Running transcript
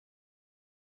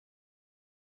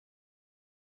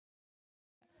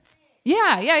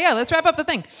Yeah. Let's wrap up the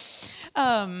thing.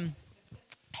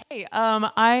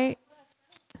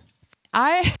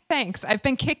 Thanks. I've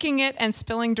been kicking it and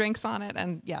spilling drinks on it,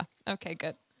 and yeah. Okay,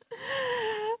 good.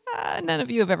 None of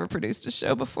you have ever produced a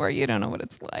show before. You don't know what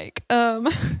it's like.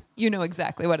 You know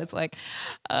exactly what it's like.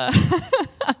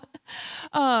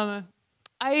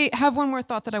 I have one more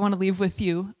thought that I want to leave with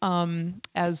you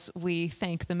as we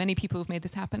thank the many people who've made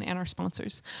this happen and our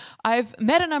sponsors. I've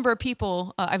met a number of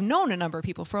people, I've known a number of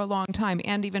people for a long time,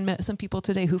 and even met some people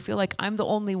today who feel like I'm the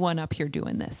only one up here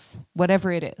doing this,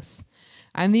 whatever it is.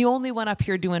 I'm the only one up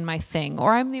here doing my thing,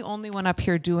 or I'm the only one up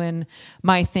here doing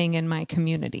my thing in my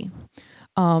community.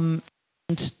 And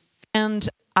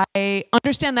I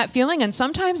understand that feeling, and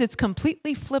sometimes it's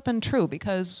completely flippin' true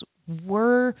because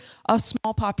we're a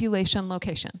small population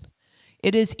location.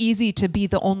 It is easy to be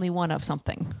the only one of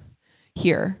something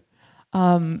here.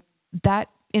 That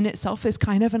in itself is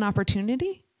kind of an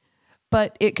opportunity,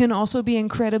 but it can also be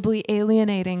incredibly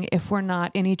alienating if we're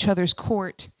not in each other's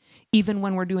court, even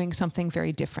when we're doing something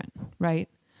very different, right?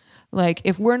 Like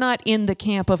if we're not in the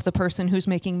camp of the person who's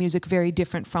making music very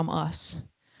different from us,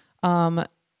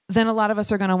 then a lot of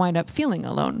us are gonna wind up feeling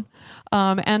alone.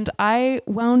 And I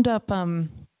wound up,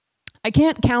 I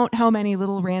can't count how many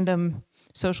little random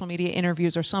social media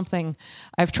interviews or something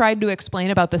I've tried to explain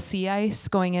about the sea ice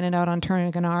going in and out on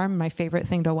Turning Arm, my favorite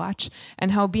thing to watch,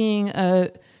 and how being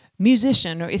a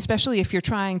musician, or especially if you're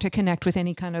trying to connect with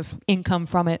any kind of income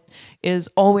from it, is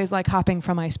always like hopping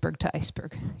from iceberg to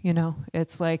iceberg. You know,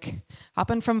 it's like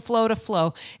hopping from flow to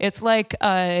flow. It's like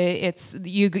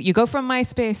you go from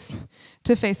MySpace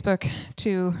to Facebook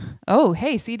to, oh,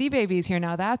 hey, CD Baby's here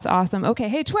now. That's awesome. Okay,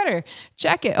 hey, Twitter,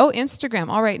 check it. Oh, Instagram.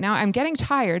 All right, now I'm getting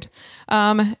tired.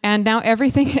 And now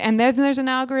everything, and then there's an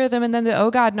algorithm, and then oh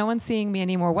God, no one's seeing me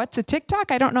anymore. What's a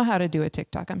TikTok? I don't know how to do a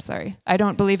TikTok. I'm sorry. I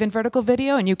don't believe in vertical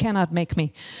video, and you cannot make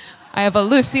me. I have a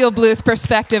Lucille Bluth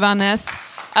perspective on this.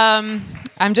 I'm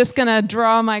just gonna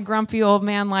draw my grumpy old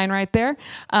man line right there.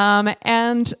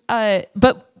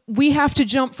 But we have to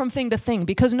jump from thing to thing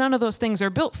because none of those things are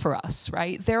built for us,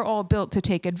 right? They're all built to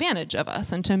take advantage of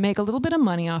us and to make a little bit of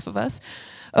money off of us.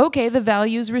 Okay, the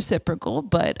value's reciprocal,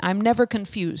 but I'm never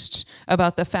confused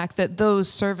about the fact that those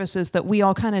services that we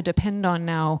all kind of depend on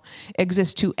now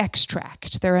exist to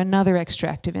extract. They're another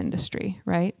extractive industry,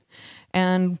 right?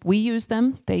 And we use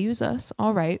them, they use us,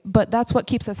 all right, but that's what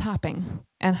keeps us hopping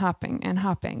and hopping and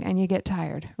hopping, and you get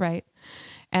tired, right?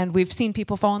 And we've seen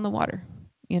people fall in the water.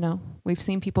 You know, we've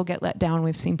seen people get let down.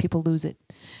 We've seen people lose it.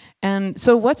 And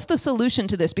so what's the solution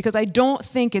to this? Because I don't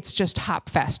think it's just hop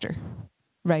faster,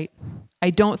 right? I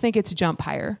don't think it's jump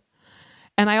higher.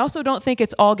 And I also don't think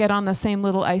it's all get on the same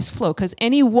little ice floe, because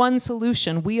any one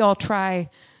solution, we all try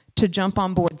to jump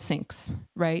on board sinks,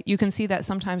 right? You can see that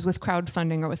sometimes with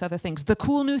crowdfunding or with other things. The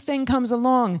cool new thing comes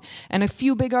along and a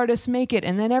few big artists make it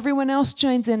and then everyone else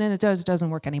joins in and it doesn't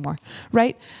work anymore,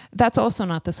 right? That's also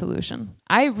not the solution.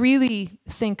 I really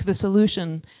think the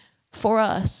solution for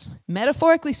us,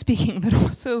 metaphorically speaking, but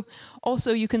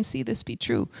also you can see this be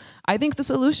true. I think the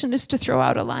solution is to throw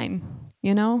out a line,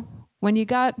 you know? When you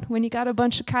got a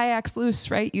bunch of kayaks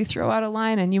loose, right? You throw out a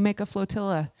line and you make a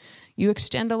flotilla. You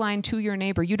extend a line to your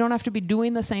neighbor. You don't have to be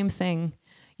doing the same thing.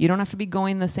 You don't have to be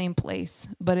going the same place,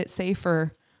 but it's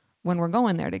safer when we're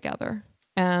going there together.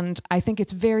 And I think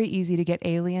it's very easy to get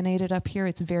alienated up here.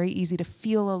 It's very easy to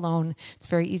feel alone. It's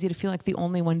very easy to feel like the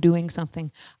only one doing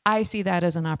something. I see that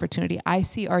as an opportunity. I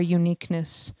see our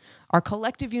uniqueness, our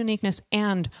collective uniqueness,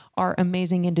 and our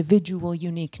amazing individual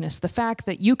uniqueness. The fact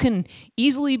that you can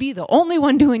easily be the only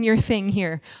one doing your thing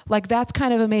here, like that's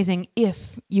kind of amazing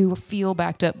if you feel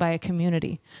backed up by a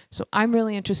community. So I'm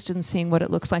really interested in seeing what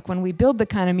it looks like when we build the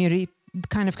kind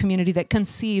of community that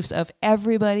conceives of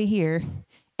everybody here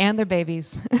and their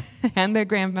babies and their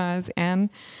grandmas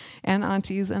and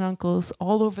aunties and uncles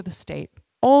all over the state.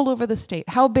 All over the state.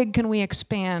 How big can we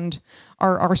expand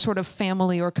our sort of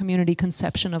family or community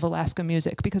conception of Alaska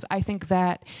music? Because I think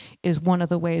that is one of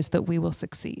the ways that we will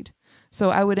succeed. So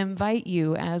I would invite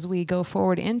you as we go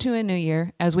forward into a new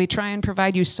year, as we try and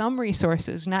provide you some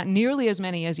resources, not nearly as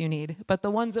many as you need, but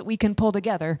the ones that we can pull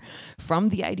together from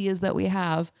the ideas that we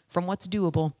have, from what's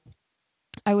doable.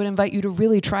 I would invite you to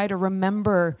really try to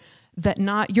remember that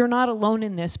you're not alone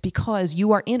in this because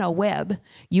you are in a web,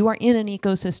 you are in an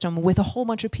ecosystem with a whole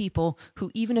bunch of people who,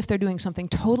 even if they're doing something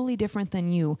totally different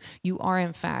than you are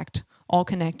in fact all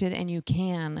connected, and you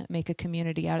can make a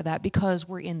community out of that because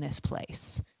we're in this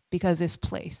place, because this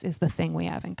place is the thing we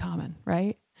have in common,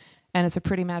 right? And it's a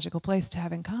pretty magical place to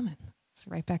have in common. So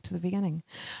right back to the beginning.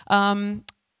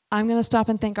 I'm going to stop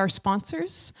and thank our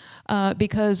sponsors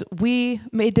because we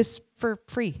made this for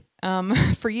free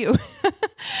for you.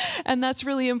 And that's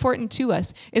really important to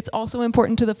us. It's also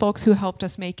important to the folks who helped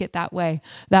us make it that way.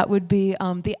 That would be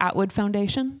the Atwood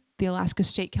Foundation, the Alaska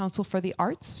State Council for the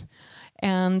Arts,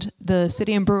 and the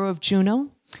City and Borough of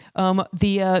Juneau.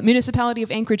 The municipality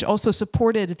of Anchorage also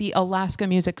supported the Alaska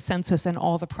Music Census and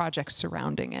all the projects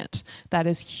surrounding it. That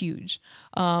is huge.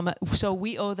 So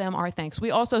we owe them our thanks.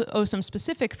 We also owe some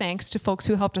specific thanks to folks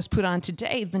who helped us put on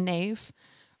today. The Nave,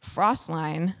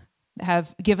 Frostline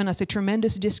have given us a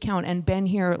tremendous discount and been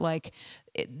here, like,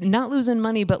 not losing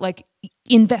money, but like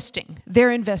investing.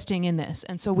 They're investing in this,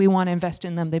 and so we want to invest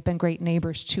in them. They've been great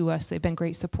neighbors to us. They've been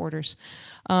great supporters.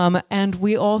 And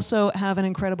we also have an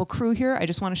incredible crew here. I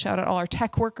just want to shout out all our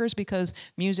tech workers, because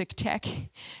music tech,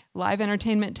 live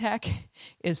entertainment tech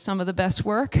is some of the best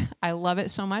work. I love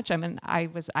it so much. I mean, I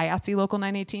was IATSE Local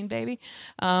 918, baby.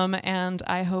 And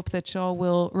I hope that y'all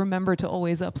will remember to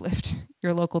always uplift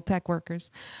your local tech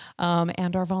workers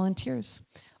and our volunteers.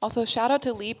 Also, shout out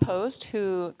to Lee Post,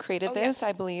 who created this, yes.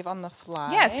 I believe, on the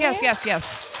fly. Yes.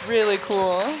 Really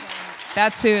cool.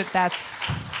 That's who, that's...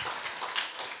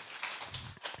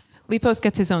 Lee Post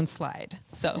gets his own slide,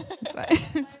 so that's why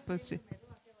it's supposed to.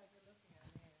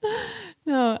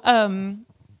 No, Can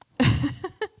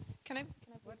I be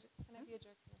a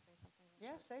jerk? Can I say something?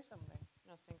 Yeah, say something.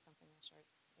 No, sing something real short.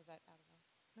 Is that out of line?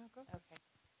 No, go. Okay.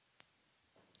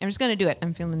 I'm just gonna do it.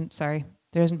 I'm feeling sorry.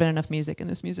 There hasn't been enough music in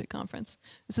this music conference.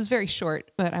 This is very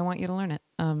short, but I want you to learn it.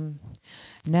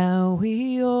 Now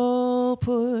we all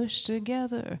push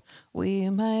together. We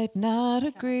might not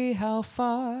agree how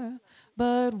far,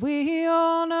 but we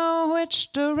all know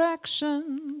which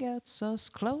direction gets us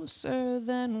closer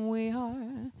than we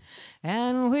are.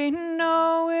 And we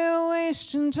know we're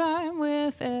wasting time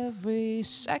with every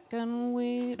second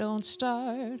we don't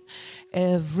start.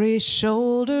 Every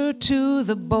shoulder to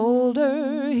the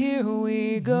boulder, here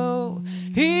we go,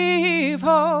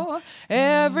 heave-ho.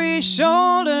 Every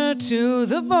shoulder to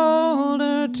the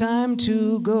boulder, time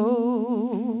to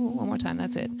go. One more time,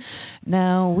 that's it.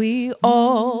 Now we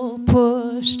all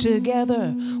push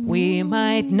together. We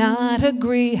might not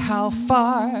agree how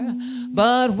far,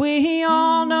 but we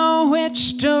all know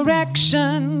which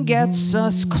direction gets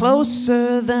us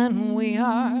closer than we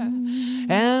are.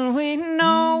 And we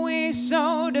know we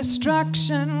sow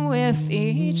destruction with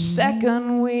each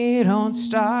second we don't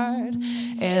start.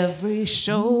 Every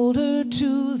shoulder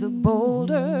to the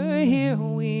boulder, here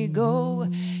we go,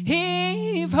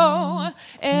 heave-ho.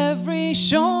 Every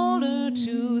shoulder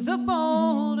to the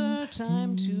boulder,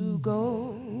 time to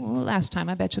go. Last time,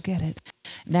 I bet you'll get it.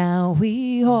 Now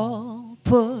we all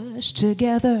push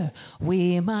together.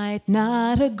 We might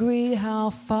not agree how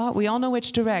far. We all know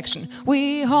which direction.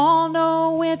 We all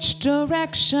know which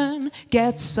direction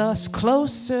gets us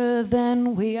closer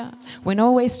than we are. We're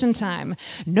no wasting time.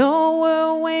 No,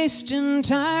 we're wasting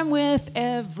time with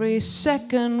every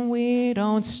second we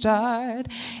don't start.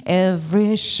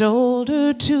 Every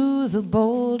shoulder to the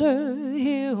boulder,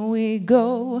 here we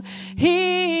go,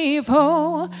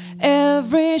 heave-ho.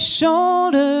 Every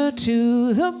shoulder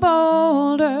to the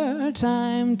boulder,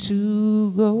 time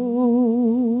to go.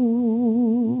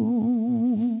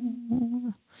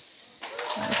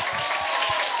 Let's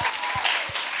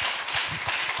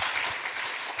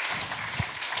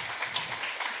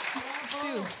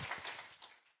do